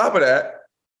 On top of that,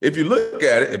 if you look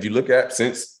at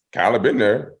since Kyler been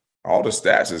there, all the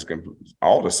stats is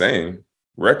all the same.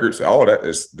 Records, all that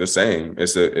is the same.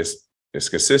 It's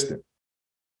consistent.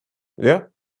 Yeah.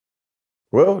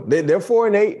 Well, they're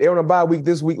 4-8. They're on a bye week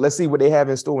this week. Let's see what they have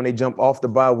in store when they jump off the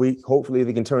bye week. Hopefully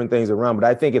they can turn things around. But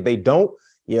I think if they don't,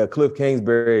 Cliff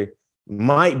Kingsbury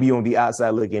might be on the outside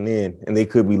looking in, and they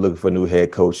could be looking for a new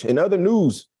head coach. In other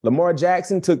news, Lamar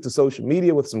Jackson took to social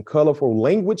media with some colorful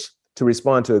language to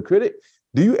respond to a critic.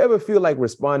 Do you ever feel like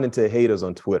responding to haters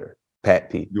on Twitter, Pat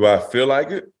P? Do I feel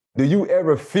like it? Do you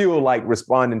ever feel like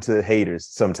responding to haters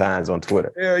sometimes on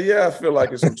Twitter? Yeah, I feel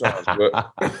like it sometimes, but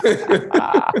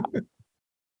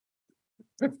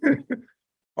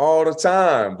all the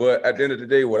time. But at the end of the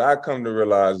day, what I come to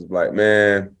realize is like,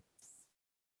 man,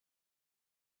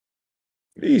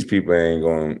 these people ain't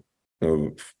going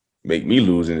to make me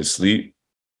lose any sleep.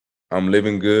 I'm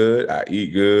living good. I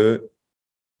eat good.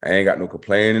 I ain't got no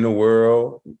complaint in the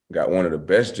world. Got one of the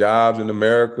best jobs in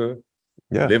America.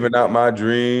 Yeah. Living out my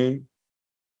dream.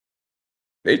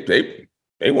 They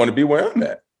want to be where I'm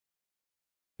at.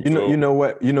 You know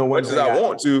what? Much as I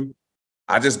want to,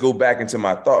 I just go back into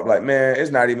my thought like, man,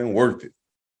 it's not even worth it.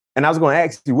 And I was going to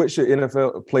ask you, what should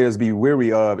NFL players be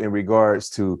wary of in regards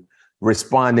to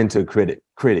responding to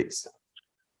critics?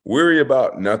 Worry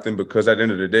about nothing, because at the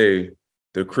end of the day,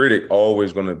 the critic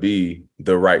always going to be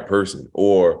the right person,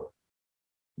 or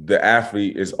the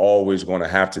athlete is always going to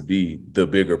have to be the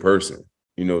bigger person,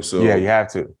 so yeah, you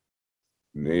have to.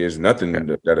 There's nothing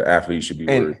that an athlete should be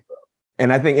worried about.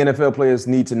 And I think NFL players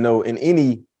need to know, in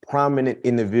any prominent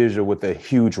individual with a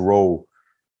huge role,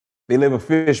 they live a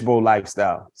fishbowl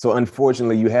lifestyle. So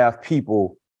unfortunately, you have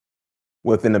people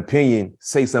with an opinion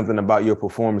say something about your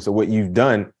performance or what you've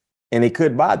done, and it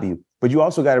could bother you. But you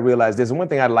also got to realize there's one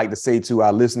thing I'd like to say to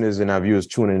our listeners and our viewers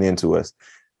tuning into us.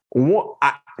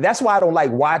 That's why I don't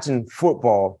like watching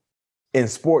football in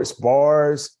sports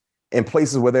bars and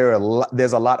places where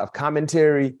there's a lot of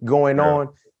commentary going on,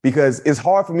 because it's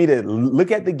hard for me to look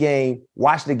at the game,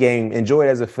 watch the game, enjoy it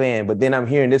as a fan. But then I'm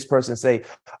hearing this person say,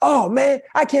 oh, man,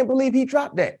 I can't believe he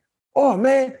dropped that. Oh,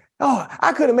 man. Oh,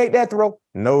 I could have made that throw.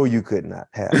 No, you could not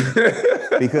have.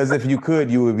 Because if you could,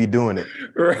 you would be doing it.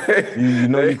 Right.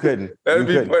 You couldn't.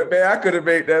 Man, I could have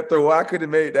made that throw. I could have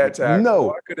made that tackle.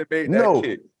 No. I could have made that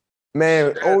kick.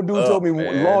 Man, old dude told me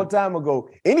a long time ago,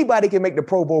 anybody can make the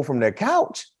Pro Bowl from their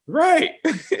couch. Right.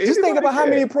 Just think about how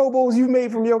many Pro Bowls you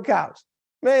made from your couch.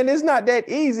 Man, it's not that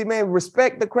easy, man.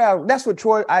 Respect the crowd. That's what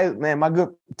my good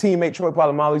teammate Troy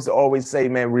Polamalu used to always say,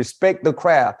 man, respect the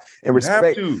crowd and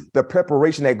respect the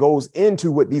preparation that goes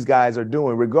into what these guys are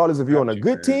doing, regardless if you're on a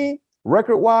good team,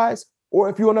 record-wise, or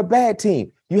if you're on a bad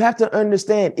team. You have to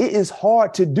understand it is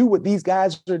hard to do what these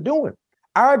guys are doing.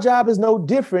 Our job is no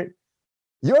different.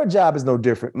 Your job is no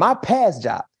different. My past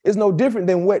job is no different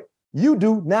than what you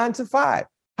do 9 to 5.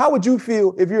 How would you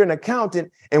feel if you're an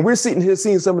accountant and we're sitting here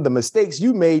seeing some of the mistakes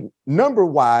you made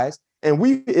number-wise, and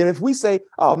if we say,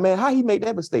 oh, man, how he made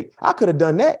that mistake? I could have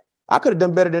done that. I could have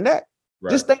done better than that.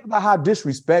 Right. Just think about how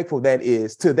disrespectful that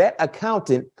is to that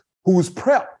accountant who's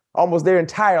prepped almost their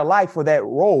entire life for that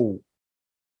role.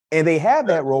 And they have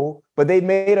that role, but they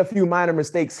made a few minor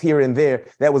mistakes here and there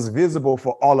that was visible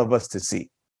for all of us to see.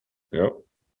 Yep.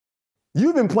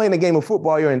 You've been playing a game of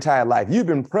football your entire life. You've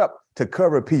been prepped to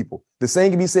cover people. The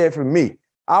same can be said for me.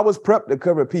 I was prepped to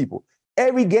cover people.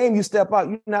 Every game you step out,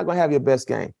 you're not going to have your best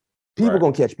game. People are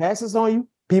going to catch passes on you.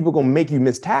 People are going to make you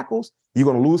miss tackles. You're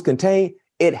going to lose contain.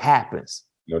 It happens.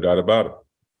 No doubt about it.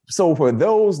 So for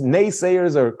those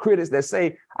naysayers or critics that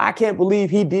say, I can't believe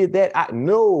he did that.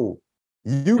 No,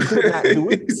 you could not do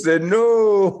it. He said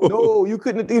no. No, you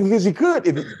couldn't, because you could.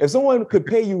 If someone could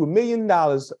pay you $1 million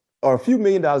or a few $1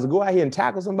 million to go out here and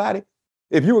tackle somebody,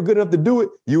 if you were good enough to do it,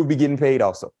 you would be getting paid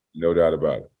also. No doubt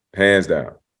about it. Hands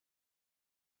down.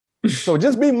 So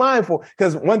just be mindful,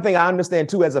 because one thing I understand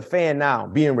too as a fan now,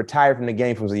 being retired from the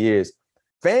game for some years,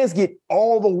 fans get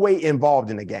all the way involved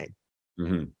in the game.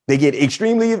 Mm-hmm. They get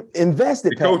extremely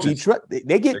invested.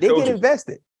 They get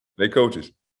invested. They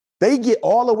coaches. They get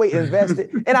all the way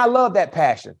invested. And I love that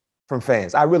passion from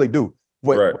fans. I really do.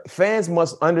 But Right. fans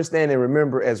must understand and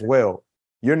remember as well.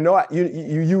 You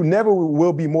never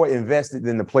will be more invested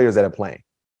than the players that are playing.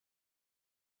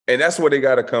 And that's where they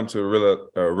got to come to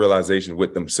a realization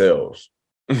with themselves.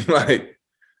 Like,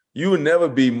 you would never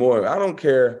be more. I don't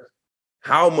care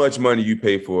how much money you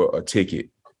pay for a ticket.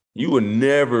 You would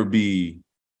never be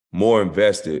more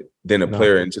invested than a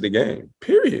player into the game,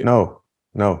 period. No.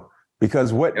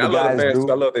 Because what the guys do.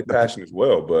 I love their passion as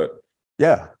well, but.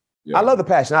 Yeah. I love the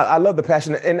passion. I love the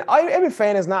passion. And every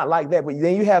fan is not like that. But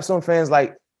then you have some fans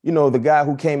like, the guy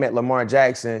who came at Lamar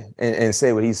Jackson and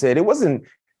said what he said. It wasn't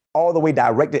all the way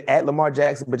directed at Lamar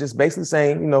Jackson, but just basically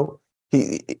saying,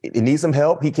 he needs some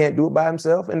help. He can't do it by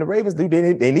himself. And the Ravens do.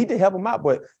 They need to help him out.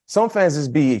 But some fans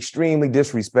just be extremely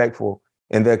disrespectful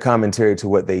in their commentary to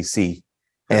what they see.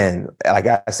 And like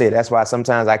I said, that's why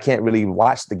sometimes I can't really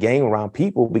watch the game around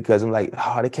people because I'm like,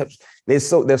 they're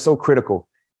so critical.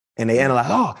 And they analyze,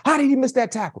 how did he miss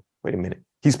that tackle? Wait a minute.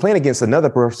 He's playing against another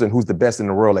person who's the best in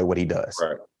the world at what he does.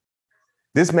 Right.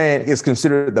 This man is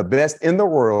considered the best in the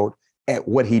world at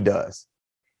what he does.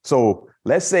 So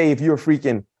let's say if you're a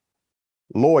freaking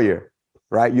lawyer,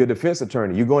 right? You're a defense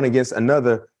attorney. You're going against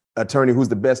another attorney who's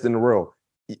the best in the world.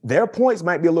 Their points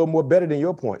might be a little more better than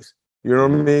your points. You know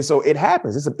what I mean? So it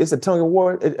happens. It's a tongue of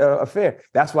war affair.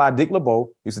 That's why Dick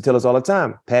LeBeau used to tell us all the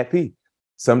time, Pat P,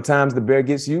 sometimes the bear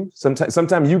gets you.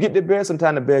 Sometimes you get the bear.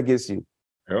 Sometimes the bear gets you.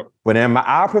 Yep. But in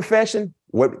our profession,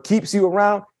 what keeps you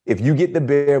around, if you get the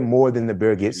bear more than the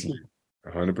bear gets you.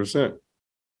 100%.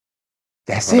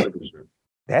 That's 100%. it.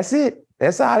 That's it.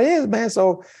 That's how it is, man.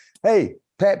 So, hey,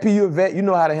 Pat P, you a vet. You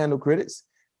know how to handle critics.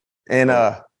 And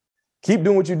keep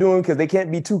doing what you're doing because they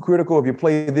can't be too critical of your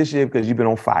play this year because you've been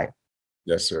on fire.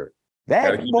 Yes, sir.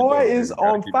 That boy is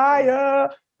on fire.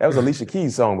 That was Alicia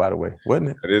Keys' song, by the way, wasn't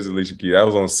it? That is Alicia Keys. That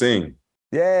was on Sing.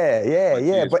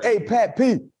 Yeah. But hey, Pat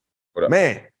P,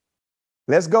 man,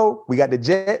 let's go. We got the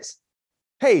Jets.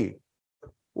 Hey,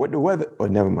 what the weather? Oh,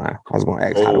 never mind. I was going to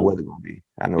ask how the weather going to be.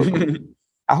 I know it's gonna be.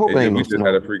 I hope it ain't we no just snow.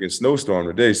 had a freaking snowstorm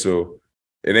today, so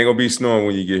it ain't gonna be snowing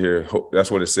when you get here.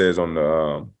 That's what it says on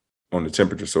the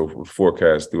temperature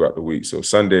forecast throughout the week. So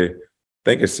Sunday, I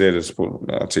think it said it's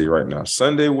supposed. I'll tell you right now.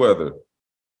 Sunday weather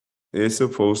is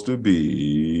supposed to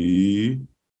be,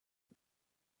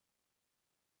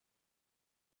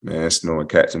 man, it's snowing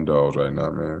cats and dogs right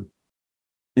now, man.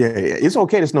 Yeah, it's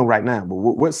okay to snow right now, but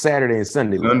what's Saturday and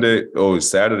Sunday?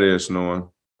 Saturday is snowing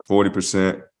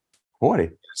 40%.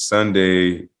 40.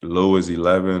 Sunday, low is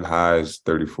 11, high is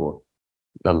 34.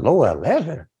 The low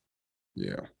 11?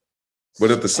 Yeah.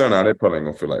 But if the sun out, they probably ain't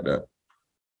gonna feel like that.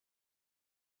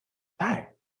 All right.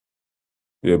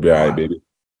 You'll be all right, baby.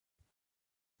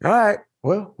 All right.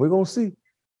 Well, we're gonna see.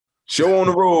 Show on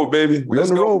the road, baby. We're on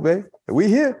the road, baby. We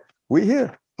here.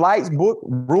 Flights booked,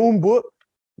 room booked.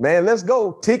 Man, let's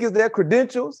go. Tickets there,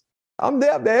 credentials. I'm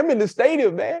there, man. I'm in the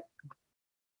stadium, man.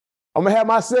 I'm gonna have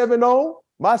my 7 on.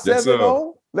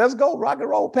 On. Let's go. Rock and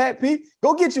roll, Pat P.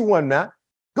 Go get you one now.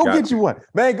 Get you one.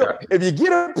 Man, go. If you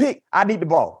get a pick, I need the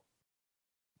ball.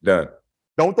 Done.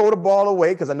 Don't throw the ball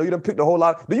away because I know you done picked a whole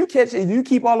lot. Do you catch it? Do you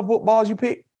keep all the balls you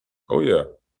pick? Oh, yeah.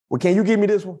 Well, can you give me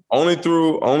this one?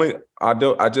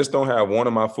 I just don't have one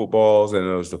of my footballs, and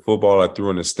it was the football I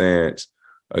threw in the stands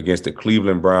against the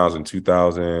Cleveland Browns in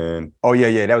 2000. Oh,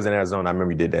 yeah. That was in Arizona. I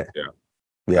remember you did that. Yeah.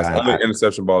 Yeah. That's the only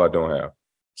interception ball I don't have.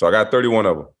 So I got 31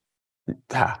 of them.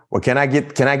 Well, can I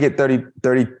get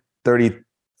 33?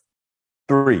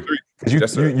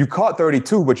 Because you caught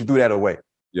 32, but you threw that away.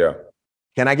 Yeah.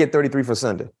 Can I get 33 for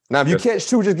Sunday? Now, if you catch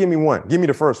 2, just give me 1. Give me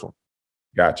the first one.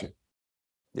 Gotcha.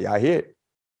 Yeah, I hear it.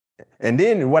 And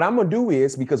then what I'm going to do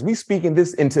is, because we speaking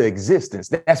this into existence,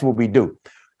 that's what we do.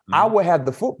 Mm-hmm. I will have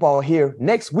the football here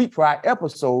next week for our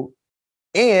episode,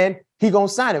 and he going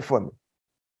to sign it for me.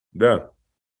 Done.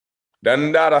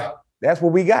 That's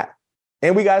what we got.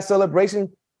 And we got a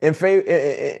celebration in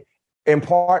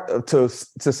part to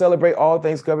celebrate all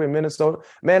things covered in Minnesota.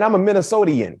 Man, I'm a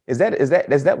Minnesotian. Is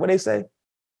that what they say?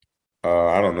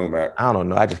 I don't know, Mac. I don't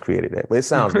know. I just created that, but it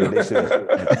sounds good. They should.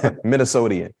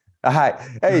 Minnesotian. All right.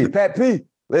 Hey, Pat P,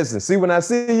 listen, see when I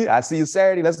see you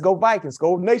Saturday. Let's go Vikings.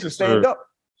 Go Nation. Stand up.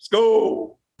 Let's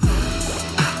go.